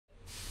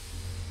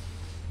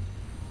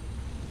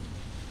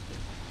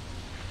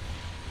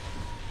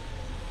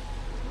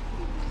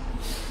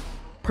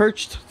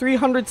Perched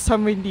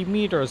 370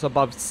 meters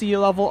above sea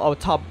level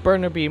atop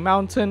Burnaby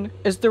Mountain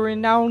is the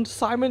renowned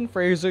Simon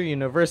Fraser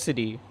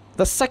University.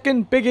 The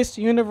second biggest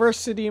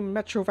university in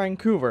Metro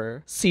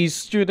Vancouver sees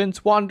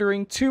students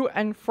wandering to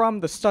and from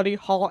the study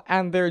hall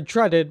and their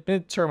dreaded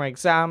midterm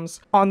exams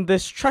on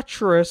this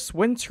treacherous,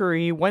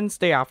 wintry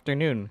Wednesday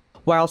afternoon.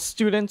 While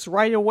students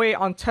write away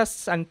on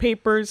tests and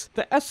papers,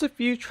 the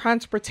SFU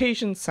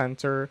Transportation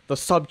Center, the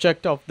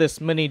subject of this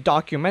mini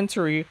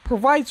documentary,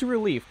 provides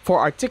relief for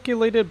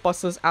articulated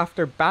buses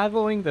after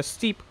battling the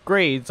steep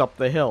grades up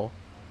the hill.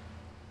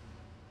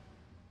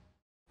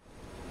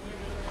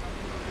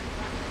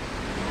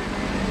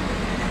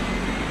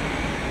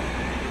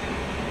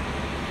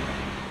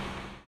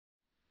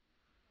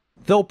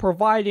 Though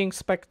providing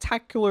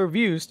spectacular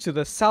views to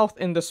the south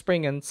in the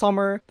spring and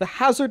summer, the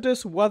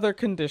hazardous weather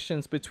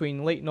conditions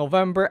between late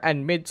November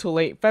and mid to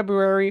late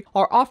February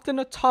are often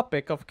a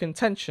topic of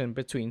contention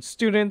between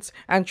students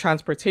and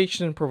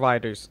transportation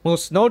providers,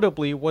 most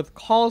notably with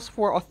calls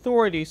for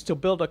authorities to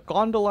build a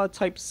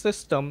gondola-type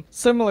system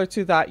similar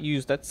to that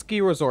used at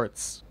ski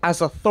resorts. As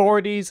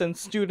authorities and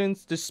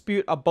students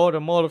dispute about a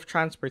mode of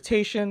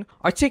transportation,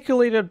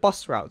 articulated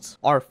bus routes,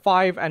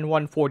 R5 and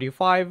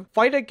 145,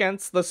 fight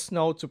against the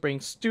snow to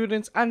bring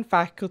students and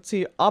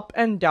faculty up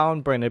and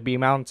down Burnaby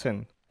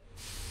Mountain.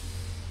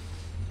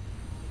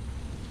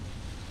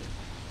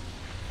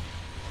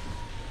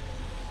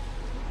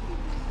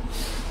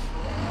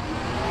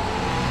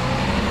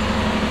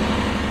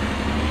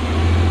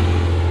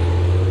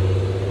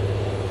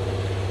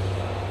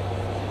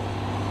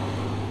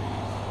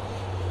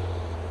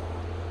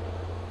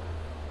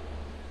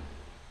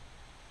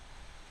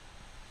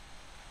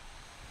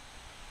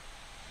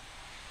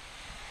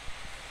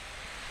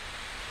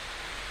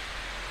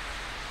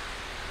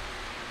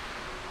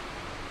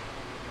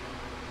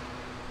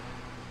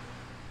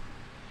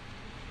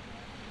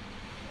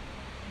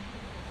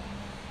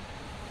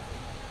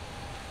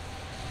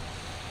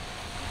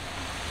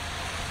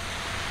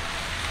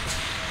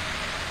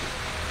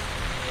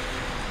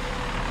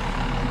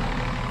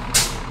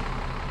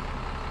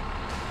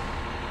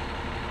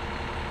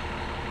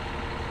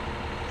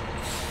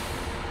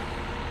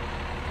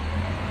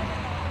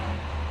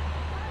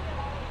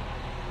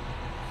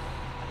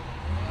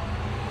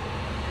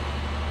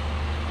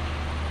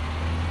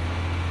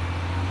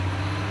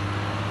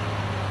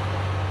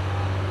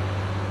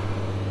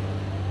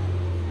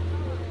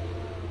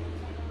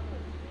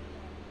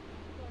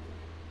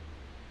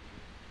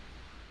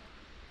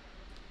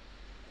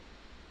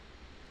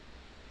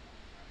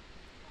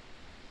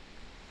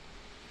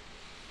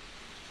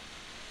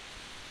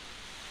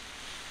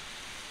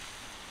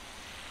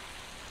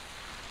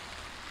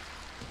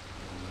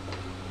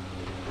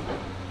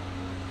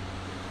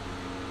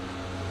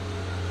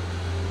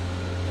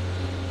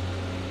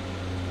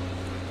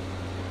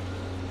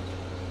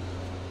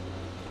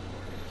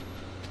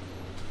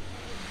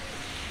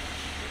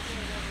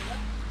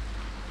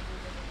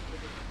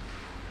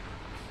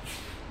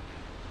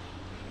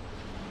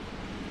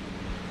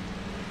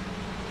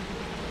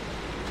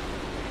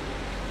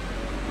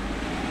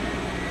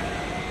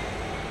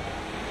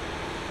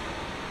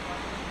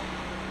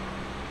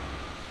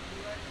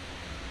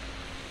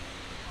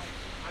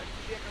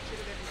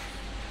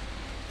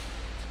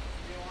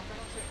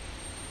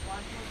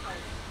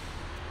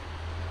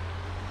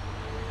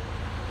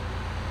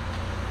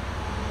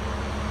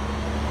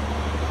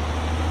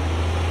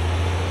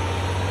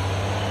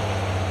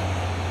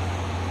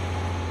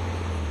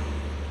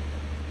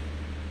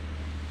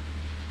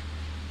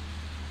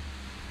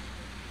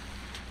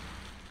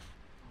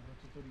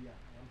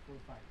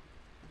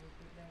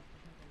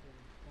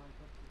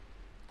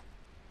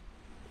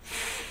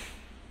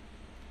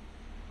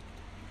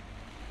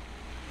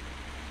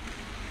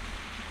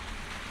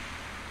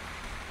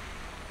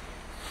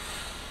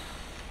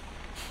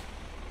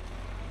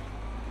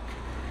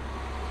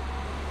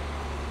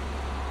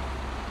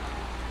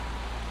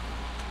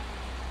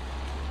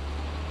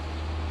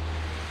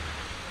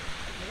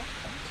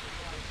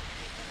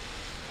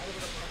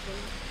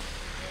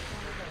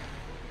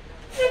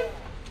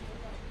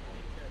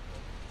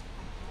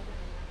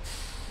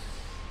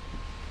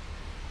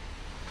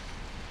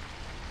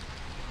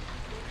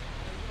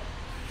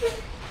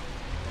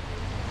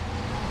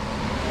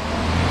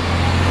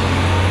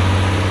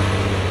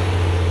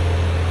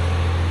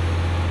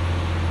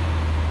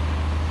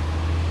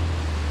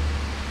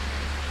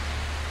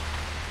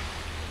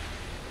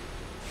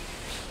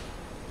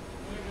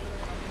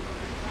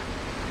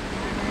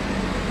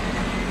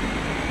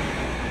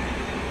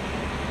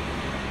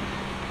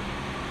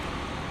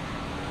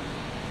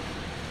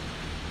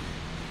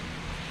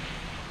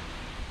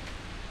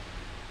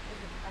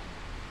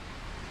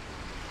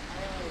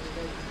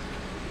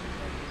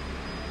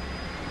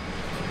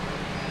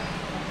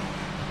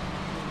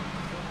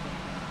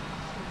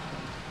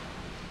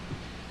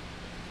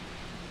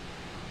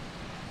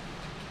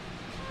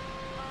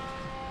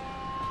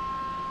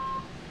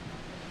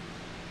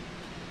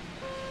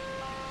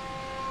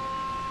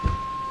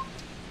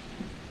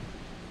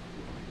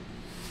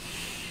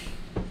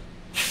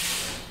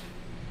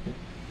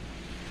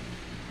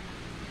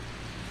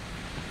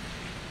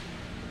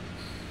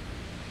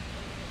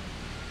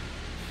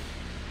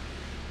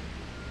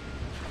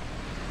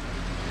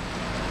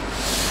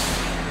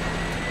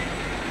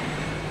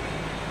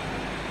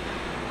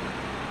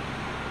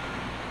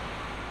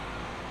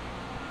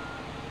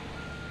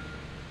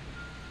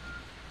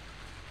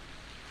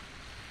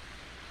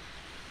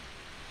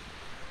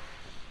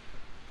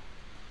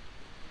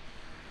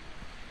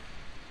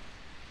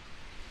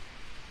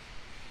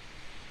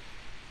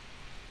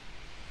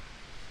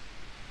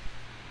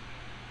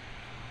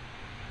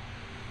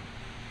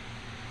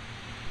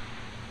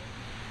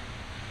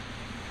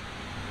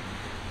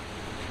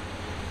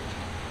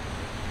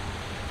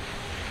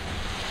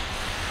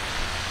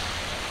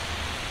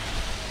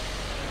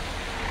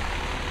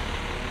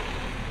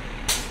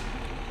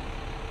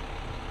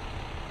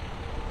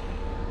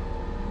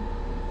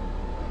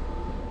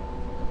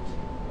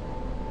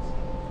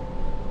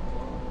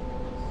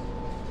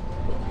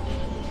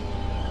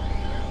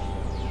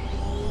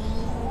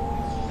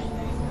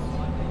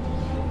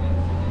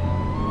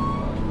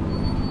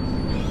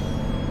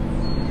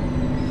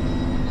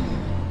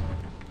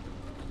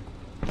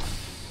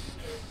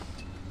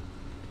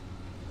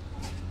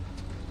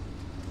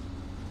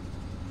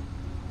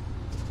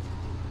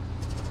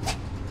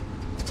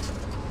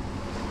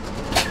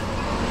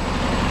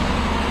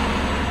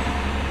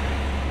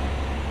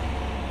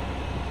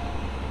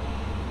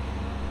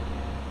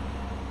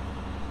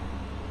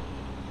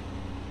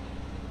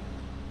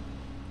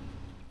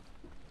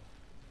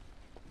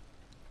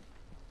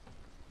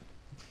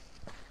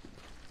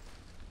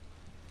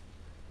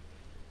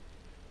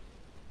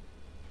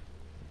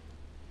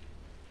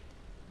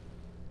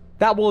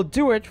 That will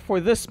do it for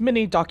this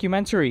mini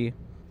documentary.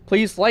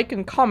 Please like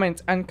and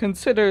comment and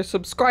consider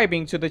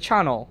subscribing to the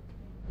channel.